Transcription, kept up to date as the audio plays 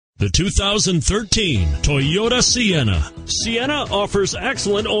The 2013 Toyota Sienna. Sienna offers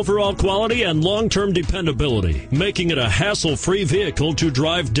excellent overall quality and long-term dependability, making it a hassle-free vehicle to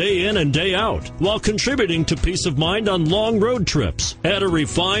drive day in and day out, while contributing to peace of mind on long road trips. Add a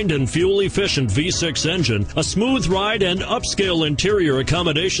refined and fuel-efficient V6 engine, a smooth ride, and upscale interior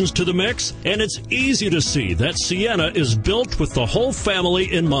accommodations to the mix, and it's easy to see that Sienna is built with the whole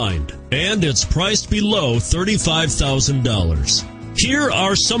family in mind. And it's priced below $35,000. Here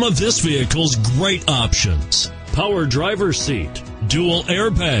are some of this vehicle's great options: power driver's seat, dual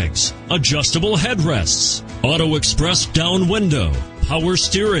airbags, adjustable headrests, auto express down window, power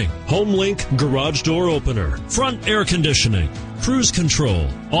steering, HomeLink garage door opener, front air conditioning, cruise control,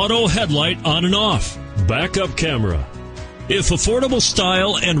 auto headlight on and off, backup camera. If affordable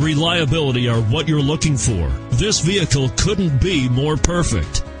style and reliability are what you're looking for, this vehicle couldn't be more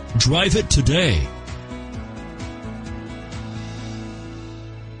perfect. Drive it today.